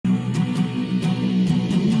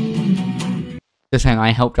Just saying,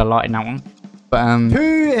 I helped a lot in that one. But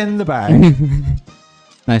 2 in the bag.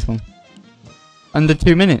 Nice one. Under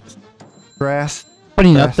 2 minutes. Rest.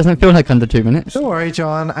 Funny enough, doesn't feel like under 2 minutes. Don't worry,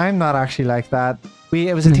 John. I'm not actually like that.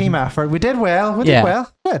 It was a team effort. We did well. We did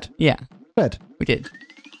well. Good. Yeah. Good. We did.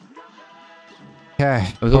 Okay.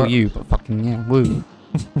 It was all you, but fucking yeah. Woo.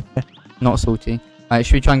 Not salty. Alright,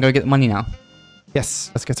 should we try and go get the money now?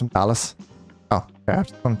 Yes. Let's get some Dallas. Oh, okay.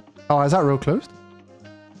 Oh, is that road closed?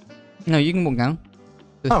 No, you can walk down to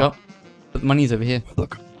the shop. But the money's over here.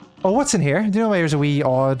 Look. Oh, what's in here? Do you know why there's a wee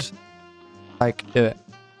odd, like... Do it.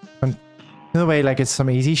 You know the way, like, it's some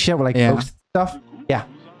easy shit with, like, ghost stuff? Yeah.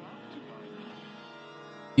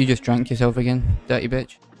 You just drank yourself again, dirty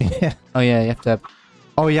bitch. Yeah. Oh yeah, you have to...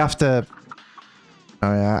 Oh, you have to...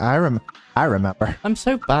 Oh yeah, I remember. I'm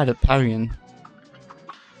so bad at parrying.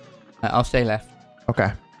 I'll stay left.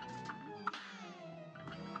 Okay.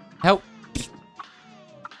 Help!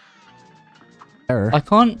 Error. I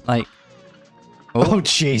can't, like... Oh,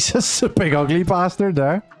 Jesus. A big ugly bastard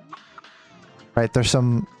there. Right, there's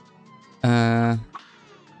some... The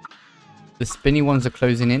spinny ones are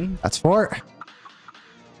closing in. That's 4.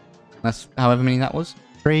 That's however many that was.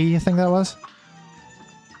 3, I think that was.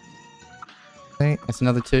 8. That's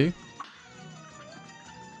another 2.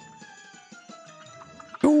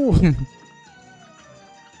 Ooh.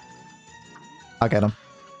 I'll get him.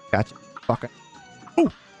 Gotcha. Fuck it.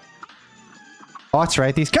 Ooh. Oh, that's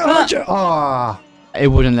right. These guys. Oh. It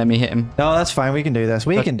wouldn't let me hit him. No, that's fine. We can do this.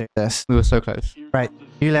 We can do this. We were so close. Right.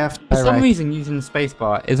 You left. For some reason, using the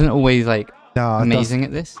spacebar isn't always like amazing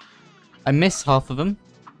at this. I miss half of them.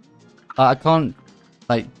 I can't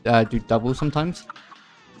like do double sometimes.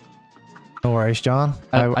 No worries, John.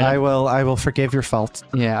 I will forgive your fault.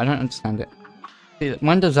 Yeah, I don't understand it. See,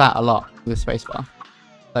 mine does that a lot with the spacebar.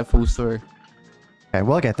 Like falls through. Okay,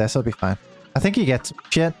 we'll get this. It'll be fine. I think you get some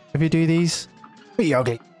shit if you do these. Be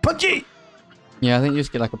ugly. Punchy! Yeah, I think you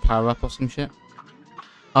just get like a power up or some shit.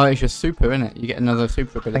 Oh, it's your super, isn't it? You get another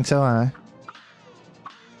super ability. I think so, aye.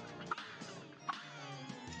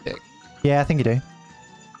 Sick. Yeah, I think you do.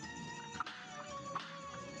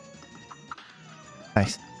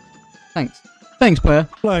 Nice. Thanks. Thanks, player.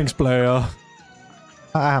 Thanks, player.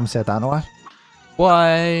 I haven't said that in a while.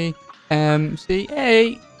 YMCA.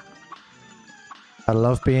 I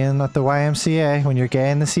love being at the YMCA when you're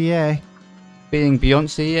gay in the CA. Being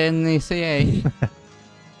Beyonce in the CA.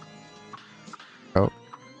 Oh.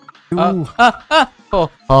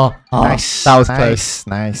 Nice. That was close.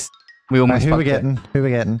 Nice. We almost who fucked we getting? it. Who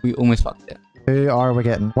we getting? We almost fucked it. Who are we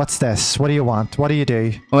getting? What's this? What do you want? What do you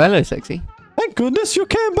do? Oh, hello, sexy. Thank goodness you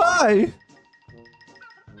came by.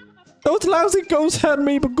 Those lousy ghosts had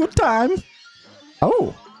me, but good time.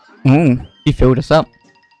 Oh. You filled us up.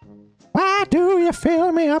 Why do you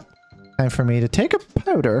fill me up? Time for me to take a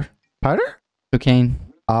powder. Powder? Cocaine.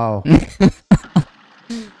 Oh.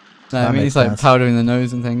 No, I mean, it's like powder in the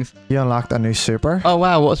nose and things. You unlocked a new super. Oh,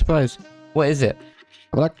 wow. What a surprise. What is it?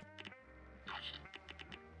 Look.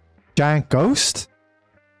 Giant ghost?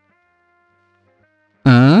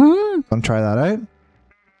 Wanna try that out?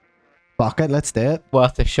 Fuck it, let's do it.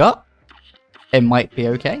 Worth a shot. It might be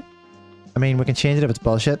okay. I mean, we can change it if it's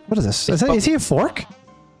bullshit. What is this? Is he a fork?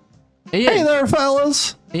 Hey there,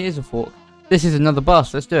 fellas! He is a fork. This is another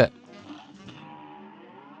boss. Let's do it.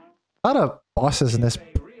 A lot of bosses in this.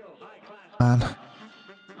 Man.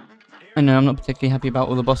 I know, I'm not particularly happy about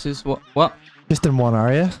all the bosses. What? Just in one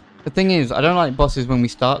area? The thing is, I don't like bosses when we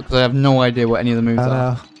start because I have no idea what any of the moves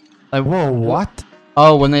are. Like, whoa, what?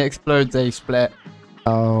 Oh, when they explode, they split.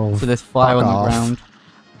 Oh, so there's fire on the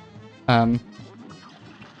ground.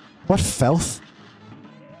 What filth?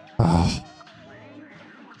 Oh.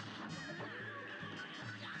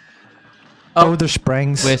 Oh, there's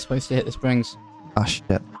springs. We're supposed to hit the springs. Oh,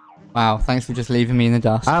 shit. Wow, thanks for just leaving me in the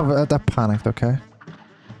dust. I panicked, okay.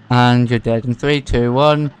 And you're dead in 3, 2,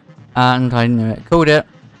 1. And I knew it. Called it.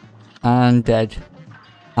 And dead.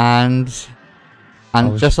 And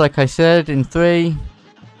just like I said, in 3,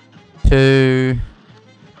 2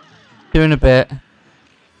 and a bit.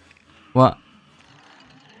 What?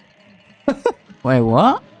 Wait,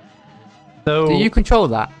 what? So do you control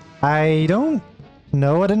that? I don't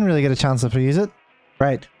know. I didn't really get a chance to use it.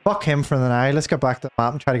 Right. Fuck him for the now. Let's go back to the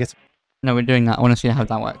map and try to get some... No, we're doing that. I want to see how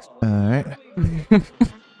that works. Alright. Can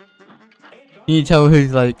you tell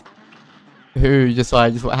who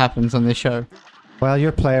decides what happens on this show? Well,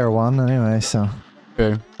 you're player 1 anyway, so...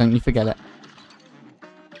 True. Don't you forget it.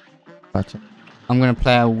 Gotcha. I'm going to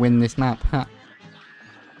player win this map. Ha.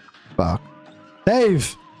 Fuck.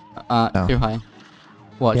 Dave! No. Too high.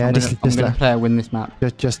 Watch, yeah, I'm going to player win this map.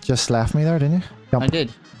 Just left me there, didn't you? Jump. I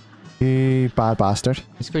did. You bad bastard.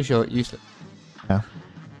 It's because you're useless. Yeah.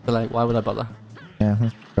 So like, why would I bother? Yeah,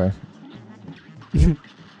 that's fair. In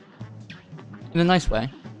a nice way.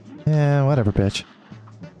 Yeah, whatever, bitch.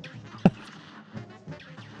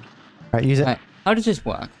 Right, use it. Right, how does this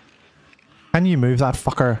work? Can you move that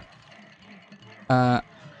fucker?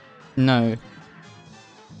 No.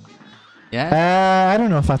 Yeah? I don't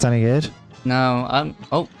know if that's any good. No,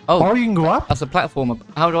 oh. Or you can go up. That's a platform.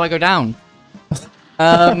 How do I go down?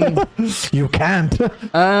 You can't.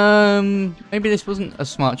 Maybe this wasn't a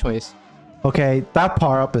smart choice. Okay, that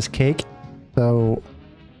power up is cake. So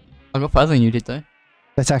I got further than you did though.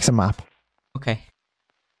 let's exit map. Okay.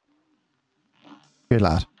 Good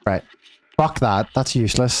lad. Right. Fuck that. That's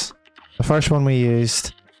useless. The first one we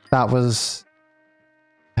used, that was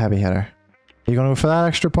heavy hitter. Are you gonna go for that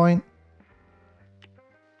extra point?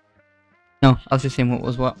 No, I was just seeing what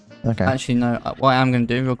was what. Okay. Actually, no. What I am going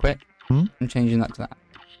to do real quick, Hmm? I'm changing that to that.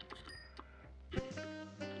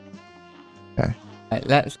 Okay. Right,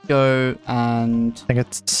 let's go and... I think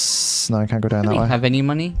it's... No, I can't go down Do that we way. have any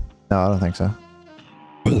money? No, I don't think so.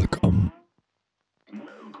 Welcome.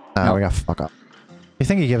 Nah, No. we got fuck up. You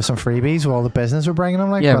think you give us some freebies while the business we're bringing them,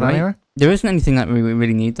 like, Yeah, but right. anyway? There isn't anything that we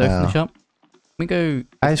really need though from No. the shop. We go...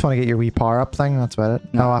 I just want to get your wee power up thing, that's about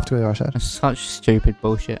it. No. No, I have to go to our side. That's such stupid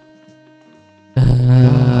bullshit.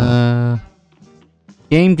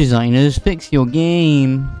 Game designers, fix your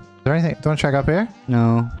game. Is there anything? Do you want to check up here?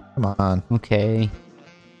 No. Come on. Okay.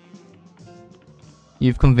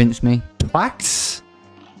 You've convinced me. Wax?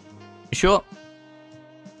 You sure?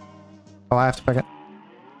 Oh, I have to pick it.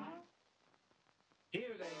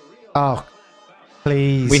 Oh,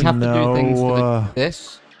 please. We have no. to do things like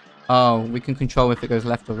this. Oh, we can control if it goes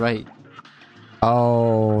left or right.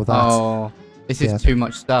 Oh, that's Oh, this is yeah. too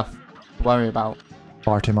much stuff to worry about.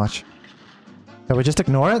 far too much. Can we just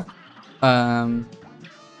ignore it?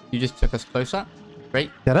 You just took us closer. Great.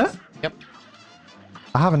 Did it? Yep.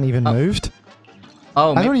 I haven't even moved.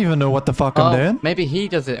 Oh, I don't even know what the fuck I'm doing. maybe he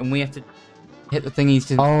does it and we have to hit the thingies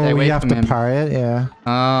to stay Oh, away we have from to him. parry it, yeah.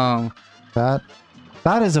 Oh,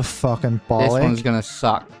 That is a fucking this bollock. one's gonna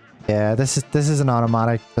suck. Yeah, this is an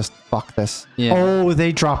automatic. Just fuck this. Yeah. Oh,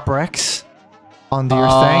 they drop bricks onto your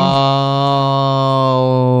thing.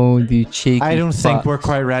 Oh, the cheeky I don't think fucks. we're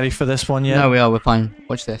quite ready for this one yet. No, we are. We're fine.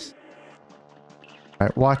 Watch this.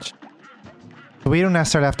 Right, watch. So we don't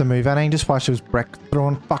necessarily have to move anything. Just watch those brick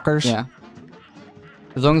throwing fuckers. Yeah.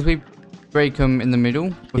 As long as we break them in the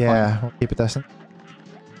middle, we're Yeah, fine. we'll keep it distant.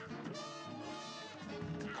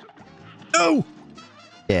 No.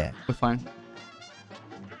 Yeah. We're fine.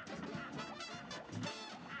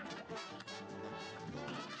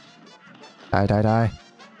 Die.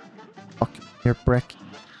 Fuck your brick.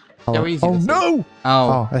 So easy Oh this is. no! Oh.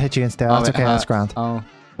 Oh, I hit you instead. Oh, That's it okay. That's hurt. grand. Oh,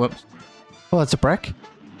 whoops. Well, it's a brick.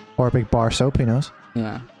 Or a big bar of soap, who knows?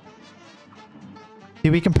 Yeah. See,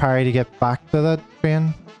 we can parry to get back to the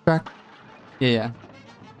train track. Yeah.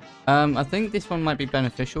 I think this one might be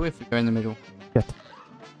beneficial if we go in the middle. Shit.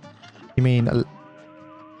 You mean... You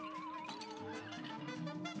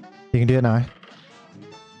can do it now.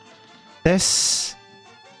 This...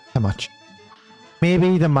 How much?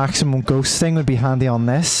 Maybe the maximum ghost thing would be handy on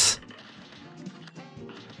this.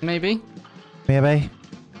 Maybe. Maybe.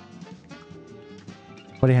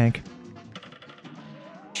 What do you think?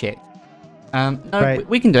 Shit. No, Right.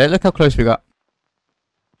 we can do it. Look how close we got.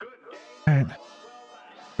 Alright.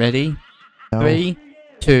 Ready? No. 3,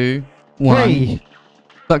 2, 1. Hey!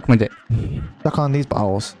 Suck my dick. Stuck on these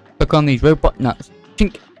balls. Suck on these robot nuts.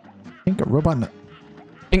 Chink, Think a robot nut.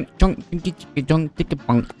 chink, chunk, chinky, chicky, chunk, ticka,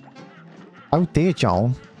 bunk. How dare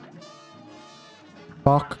John?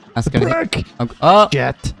 Fuck. That's The gonna hit. brick! Oh!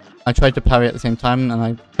 Jet. I tried to parry at the same time and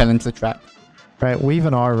I fell into the trap. Right, we've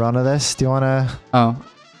an hour run of this. Do you wanna... Oh,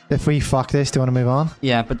 If we fuck this, do you wanna move on?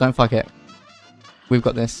 yeah, but don't fuck it. We've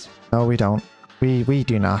got this. No, we don't. We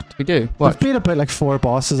do not. We do. We've What? played about like 4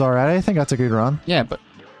 bosses already. I think that's a good run. Yeah, but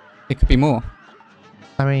it could be more.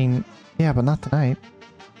 I mean, yeah, but not tonight.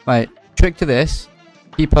 Right. Trick to this.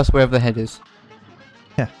 Keep us wherever the head is.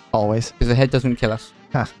 Yeah, always. Because the head doesn't kill us.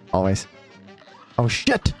 Ha, always. Oh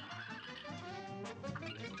shit!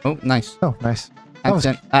 Oh, nice. Oh, nice. That was-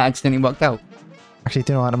 I accidentally walked out. Actually,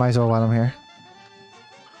 do you know what? I might as well while I'm here.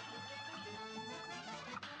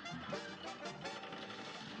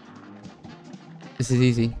 This is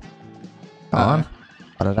easy. Go on.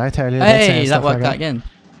 What did I tell you? Hey, that Stuff worked like out again.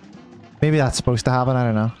 Maybe that's supposed to happen. I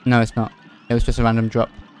don't know. No, it's not. It was just a random drop.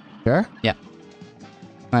 Sure?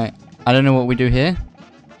 Right. I don't know what we do here,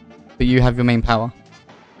 but you have your main power.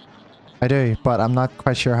 I do, but I'm not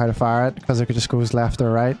quite sure how to fire it because it just goes left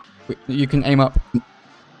or right. You can aim up.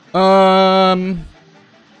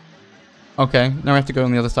 Okay, now I have to go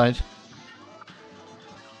on the other side.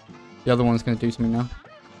 The other one's gonna do something now.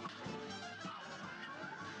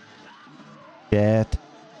 Shit.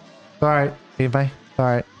 Alright, leave me.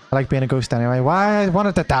 Alright. I like being a ghost anyway. Why? I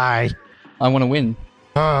wanted to die. I want to win.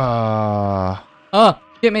 Ah. Oh,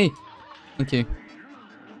 get me. Thank you.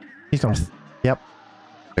 He's gonna. Yep.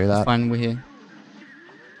 Do that. It's fine, we're here.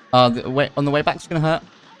 Oh, on the way back it's gonna hurt.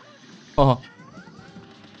 Oh.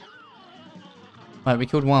 Right, we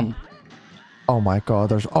killed one. Oh my god,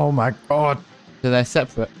 there's. Oh my god. So they're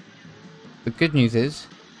separate. The good news is.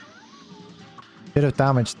 Should have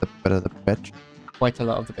damaged the bit of the bitch. Quite a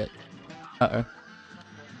lot of the bit. Uh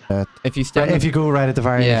Uh, oh. If you stay. if you go right at the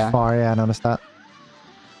very far, yeah, I noticed that.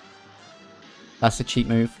 That's a cheap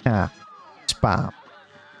move. Yeah. Spam.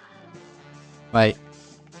 Right.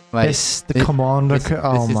 Right. This, the commander.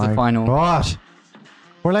 Oh this is my the final. god.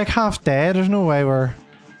 We're like half dead. There's no way we're.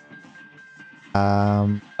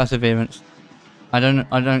 Perseverance. I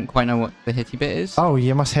don't quite know what the hitty bit is. Oh,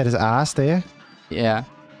 you must hit his ass, do you? Yeah.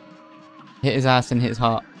 Hit his ass and hit his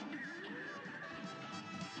heart.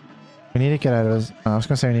 We need to get out of his. I was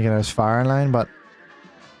gonna say we need to get out of his firing line, but.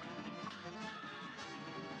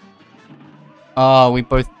 Oh, we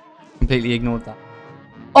both completely ignored that.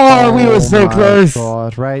 Oh, we were so close.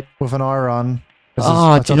 God, right, with an R run.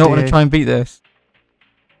 Oh, do you not want to try and beat this?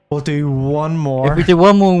 We'll do one more. If we do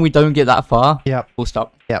one more and we don't get that far, yep, we'll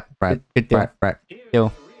stop. Yep, right. Good deal. Right.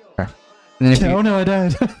 Deal. Right. And then if Oh no, I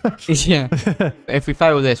died. yeah. If we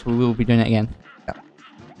fail this, we will be doing it again. Yep.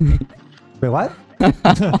 Wait, what?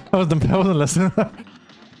 I wasn't listening.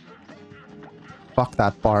 Fuck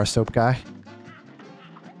that bar soap guy.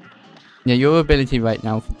 Yeah, your ability right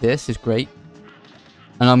now for this is great.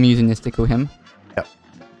 And I'm using this to kill him. Yep.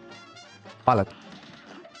 Ballad.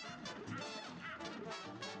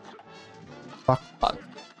 Fuck.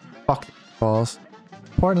 Fuck balls.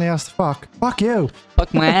 Importantly, asked fuck. Fuck you.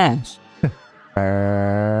 Fuck my ass.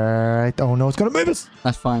 Right. Oh no, it's gonna move us.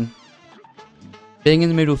 That's fine. Being in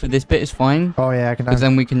the middle for this bit is fine. Oh yeah, I can. Because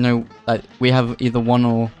then we can know that we have either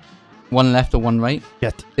one left or one right.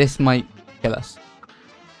 Yet. This might kill us.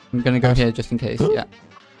 I'm gonna go here just in case. Yeah.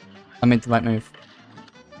 I made the right move.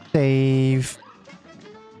 Save.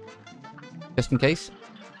 Just in case.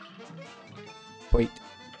 Wait.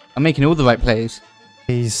 I'm making all the right plays.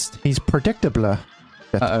 He's predictable.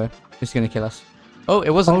 Uh-oh. This is gonna kill us. Oh, it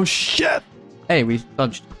wasn't. Oh shit! Hey, we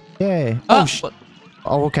dodged. Yay. Oh,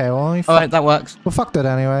 oh okay, well, alright, that works. Well, fucked it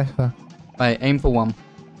anyway. So. Right, aim for one.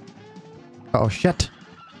 Oh shit.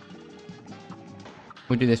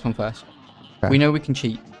 We'll do this one first. Okay. We know we can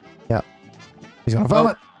cheat. Yep. He's gonna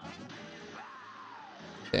vomit.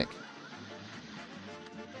 Sick.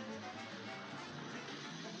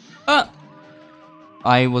 Ah!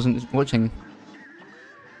 I wasn't watching.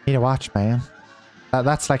 Need to watch, man.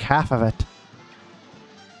 That's like half of it.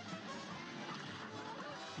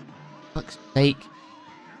 Fuck's sake.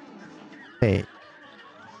 Hey.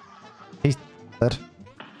 He's dead.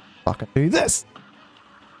 Fucking do this.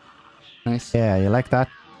 Nice. Yeah, you like that?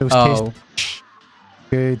 Those Oh. taste.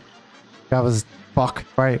 Good. That was fuck.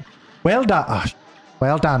 Right. Well done. Oh,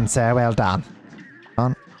 well done, sir. Well done.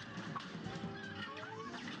 On.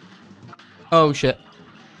 Oh shit.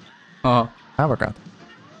 Oh. Now we're good.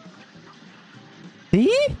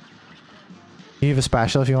 See? You have a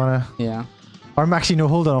special if you wanna. Yeah. Or actually no,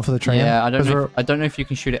 hold on for the train. Yeah, I don't know if you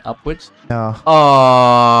can shoot it upwards. No.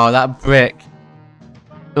 Oh, that brick.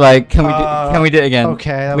 Like, can we do it again? Okay,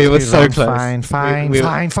 that we was were a good so run. close.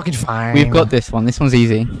 Fine, fucking fine. We've got this one. This one's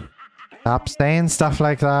easy. Stop saying stuff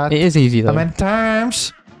like that. It is easy though. I meant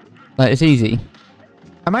terms. Like, it's easy.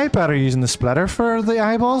 Am I better using the splitter for the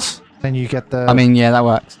eyeballs? Then you get the. I mean, yeah, that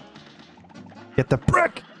works. Get the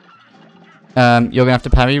brick. You're gonna have to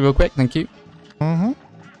parry real quick. Thank you. Mm-hmm.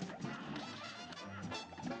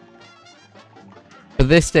 For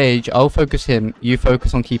this stage, I'll focus him. You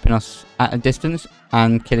focus on keeping us at a distance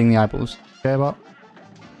and killing the eyeballs. Okay, well.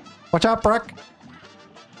 Watch out, brick.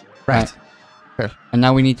 Right. Good. And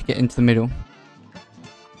now we need to get into the middle.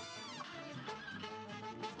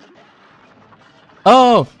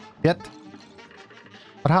 Oh! Yet.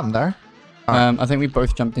 What happened there? I think we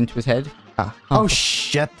both jumped into his head. Ah. Oh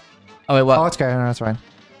shit. Oh wait, what? Oh, it's okay. No, that's fine.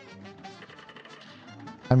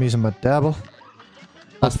 I'm using my double.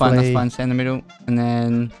 That's fine. That's fine. Stay in the middle, and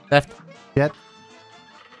then left. Yet.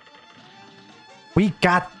 We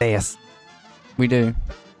got this. We do.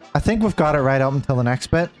 I think we've got it right up until the next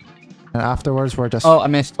bit, and afterwards we're just. Oh, I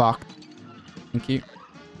missed. Fucked. Thank you.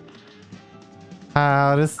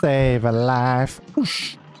 How to save a life.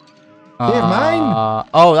 Whoosh. Yeah, mine.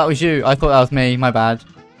 Oh, that was you. I thought that was me. My bad.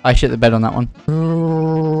 I shit the bed on that one.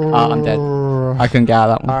 I'm dead. I couldn't get out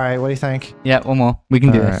of that one. Alright, what do you think? Yeah, one more. We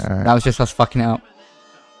can do this. Alright. That was just us fucking it up.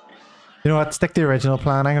 You know what? Stick to the original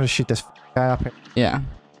plan. I'm gonna shoot this guy up here. Yeah. I'm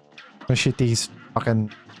gonna shoot these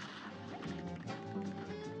fucking...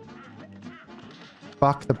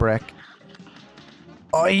 Fuck the brick.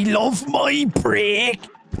 I love my brick!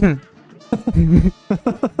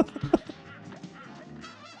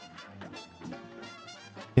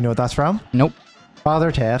 You know what that's from? Nope.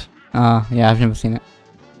 Father Ted. Yeah, I've never seen it.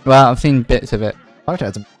 Well, I've seen bits of it. Father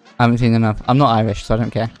Ted's a... I haven't seen enough. I'm not Irish, so I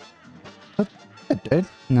don't care. dude.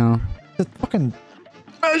 No. It's a fucking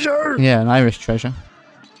treasure! Yeah, an Irish treasure.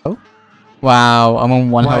 Oh? Wow, I'm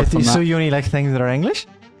on one health from that. So you only like things that are English?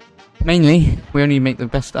 Mainly, we only make the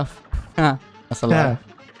best stuff. That's a lie.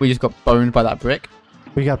 We just got boned by that brick.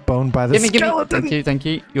 We got boned by the skeleton! Give me. Thank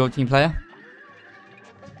you. You're a team player.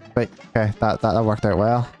 Wait, okay, that worked out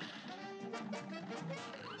well.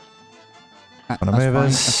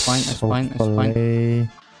 That's fine. That's fine.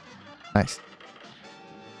 Nice.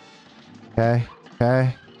 Okay,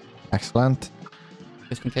 okay. Excellent.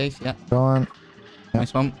 Just in case, yeah. Go on. Yep.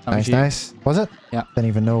 Nice one. Nice. Was it? Yeah. Didn't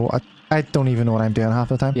even know. I don't even know what I'm doing half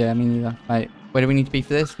the time. Yeah, me neither. Right, where do we need to be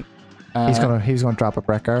for this? He's gonna drop a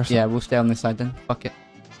brick or something. Yeah, we'll stay on this side then. Fuck it.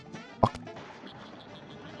 Fuck.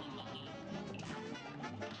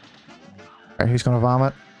 Alright, who's gonna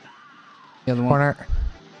vomit? The other one. Corner.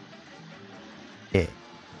 Yeah.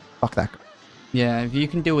 Fuck that. Yeah, if you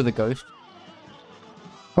can deal with a ghost.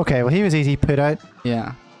 Okay, well he was easy put out.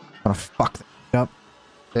 Yeah. Gonna fuck that up.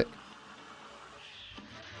 Sick.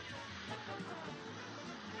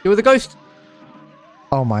 Deal with a ghost!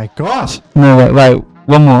 Oh my god! No, wait, right.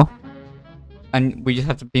 One more. And we just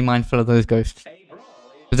have to be mindful of those ghosts.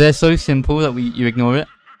 Because they're so simple that you ignore it.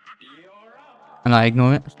 And I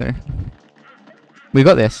ignore it, so... We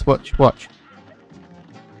got this. Watch.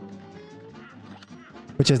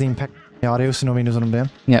 Which isn't even picked the audio, so nobody knows what I'm doing.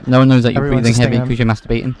 Yeah, no one knows that you're Everyone's breathing heavy just because you're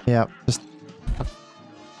masturbating. Yeah, just...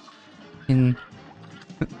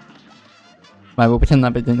 Right, we'll pretend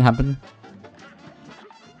that bit didn't happen.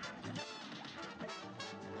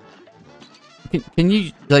 Can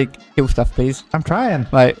you, like, kill stuff, please? I'm trying.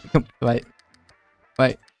 Right, right.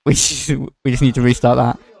 We just need to restart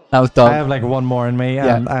that. That was dumb. I have like one more in me,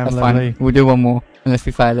 Yeah, and I'm that's literally... fine. We'll do one more. Unless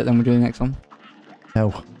we fail it, then we'll do the next one.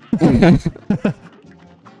 No.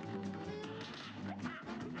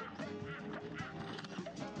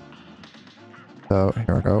 So,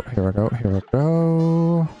 here we go.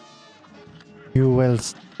 You will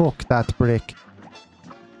fuck that brick.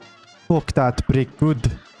 Fuck that brick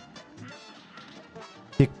good.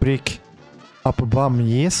 Stick brick up a bum,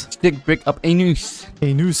 yes? Stick brick up a noose.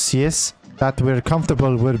 A noose, yes? That we're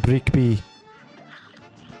comfortable where brick be.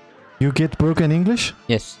 You get broken English?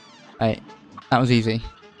 Yes. Right. That was easy.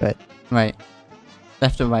 Right. Right.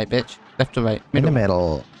 Left or right, bitch? Left or right? In Middle. the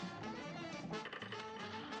middle.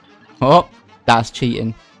 Oh! That's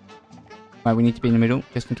cheating. Right, we need to be in the middle,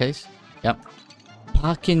 just in case. Yep.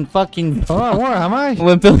 Fucking. Oh, where am I?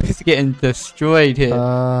 We're both getting destroyed here.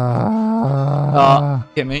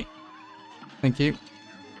 Get me. Thank you.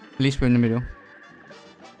 At least we're in the middle.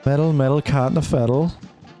 Middle, cat and a fiddle.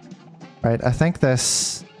 Right, I think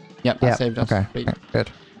this... Yep, that saved us. Okay, Great. good.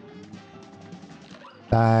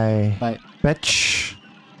 Die. Right. Bitch.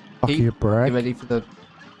 Fuck Pete, you, brick. Get ready for the...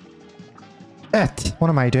 What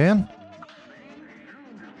am I doing?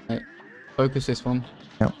 Right. Focus this one.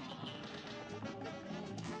 Yep.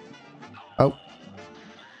 Oh.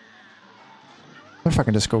 What if I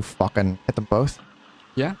can just go fucking hit them both?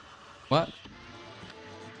 Yeah? What?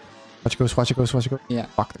 Watch it goes. Yeah.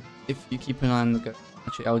 Fuck them. If you keep an eye on the go.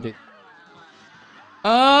 Actually, I'll do.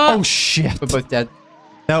 Oh shit! We're both dead.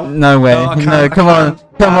 No. No way. No, I can't, no, come on.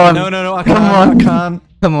 Come on. No, I Come can't. on. I can't.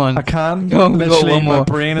 Come on. I can't. Come on, we got Literally, one more. my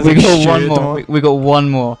brain is We like, got one shit, more. We got one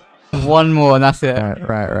more. One more, and that's it.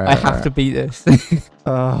 Right. I have to beat this.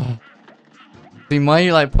 Oh. See, my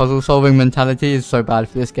like puzzle solving mentality is so bad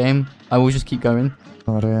for this game. I will just keep going.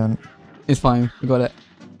 Oh, damn. It's fine. We got it.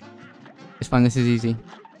 It's fine. This is easy.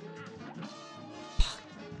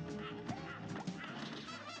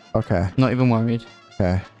 Okay. Not even worried.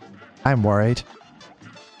 Okay. I'm worried.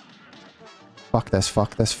 Fuck this.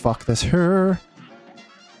 Her.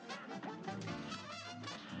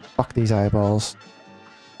 Fuck these eyeballs.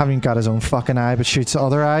 Haven't even got his own fucking eye, but shoots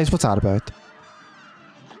other eyes. What's that about?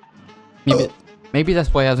 Maybe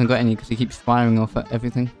that's why he hasn't got any, because he keeps firing off at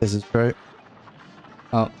everything. This is true.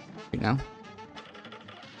 Oh, wait now.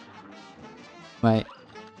 Right.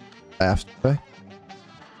 Left. Happy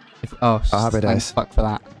days. Fuck for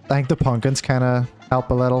that. I think the pumpkins kind of help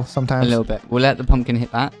a little sometimes. A little bit. We'll let the pumpkin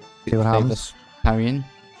hit that. See what happens. Us parrying.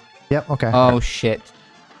 Yep, okay. Oh shit.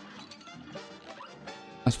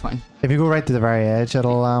 That's fine. If you go right to the very edge,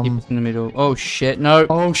 it'll Keep us in the middle. Oh shit! No.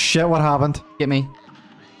 Oh shit! What happened? Get me.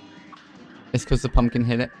 It's because the pumpkin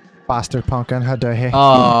hit it. Bastard pumpkin! How dare he?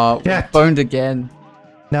 Oh, yeah. Boned again.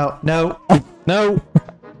 No, no, no!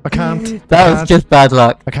 I can't. That was just bad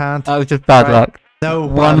luck. I can't. That was just bad luck. No.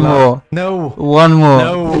 One more. No. One more.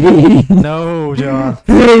 No. No, John.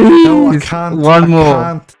 Please. No, I can't. One more.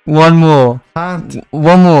 Can't. One more. Can't.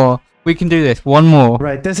 One more. We can do this. One more.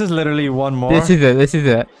 Right. This is literally one more. This is it. This is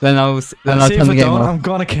it. Then I'll See turn if the I game don't, off. I'm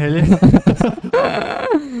gonna kill you.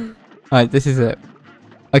 Alright, this is it.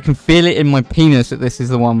 I can feel it in my penis that this is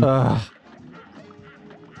the one. Ugh.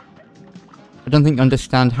 I don't think you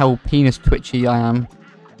understand how penis twitchy I am.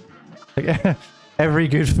 Like, every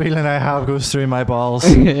good feeling I have goes through my balls.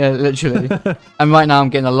 Yeah, literally. And right now I'm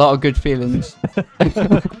getting a lot of good feelings.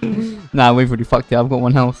 Nah, we've already fucked it. I've got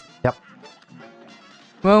 1 health. Yep.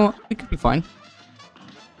 Well, it could be fine.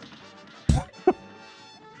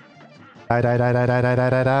 Die, die, die, die, die, die,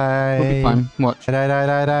 die, die. We'll be fine. Watch. Die, die,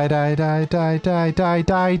 die, die, die, die, die, die, die,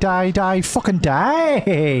 die, die, die, fucking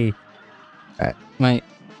die! Right. Right.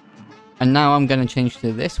 And now I'm going to change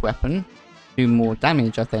to this weapon. Do more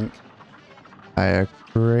damage, I think. I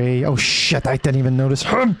agree. Oh shit, I didn't even notice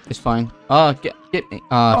him! It's fine. Oh, get me.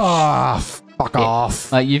 Oh, fuck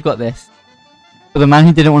off. Like, you've got this. For the man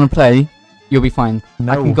who didn't want to play, you'll be fine.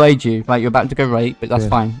 No. I can guide you. Like, you're about to go right, but that's Good.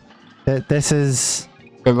 fine. This is...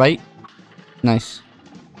 Go right. Nice.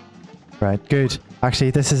 Right, good.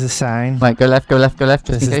 Actually, this is a sign. Right, go left, go left, go left.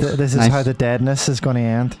 Just This in is, case. this is Nice. how the deadness is going to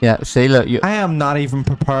end. Yeah, see, look. I am not even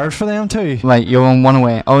prepared for them two. Right, you're on 1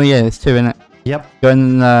 away. Oh, yeah, there's 2 in it. Yep. Go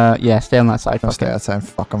in, yeah, stay on that side. I'll stay Okay. outside and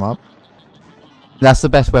fuck them up. That's the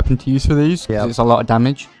best weapon to use for these. Yeah. It's a lot of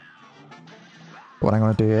damage. What I'm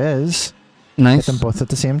going to do is... Nice. hit them both at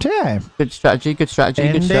the same time. Good strategy, good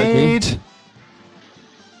strategy, good strategy. Indeed!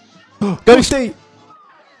 Ghosty!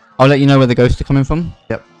 I'll let you know where the ghosts are coming from.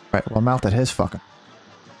 Yep. Right, well, melted his fucking...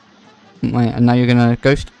 Right, and now you're gonna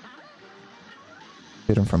ghost.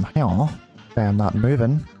 Shoot him from here. Okay, I'm not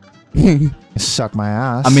moving. I Suck my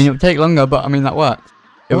ass. mean, it would take longer, but I mean, that works.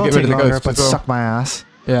 It'll get rid of the ghost but as well. suck my ass.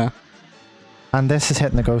 Yeah. And this is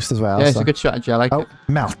hitting the ghost as well. Yeah, it's so. a good strategy. I like Oh, it.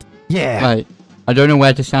 melt. Yeah! Right. I don't know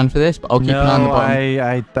where to stand for this, but I'll keep an eye on the No, bottom.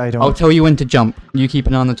 I don't. I'll tell you when to jump. You keep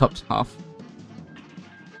an eye on the top half.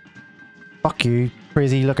 Fuck you,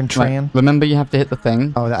 crazy looking train. Right. Remember, you have to hit the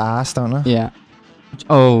thing. Oh, the ass, don't I? Yeah.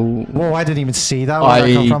 Oh. Whoa, I didn't even see that. Where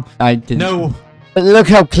did that come from? I didn't. No! But look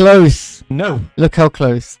how close. No! Look how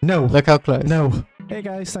close. No! Look how close. No! Hey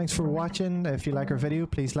guys, thanks for watching. If you like our video,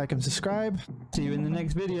 please like and subscribe. See you in the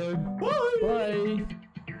next video. Bye. Bye.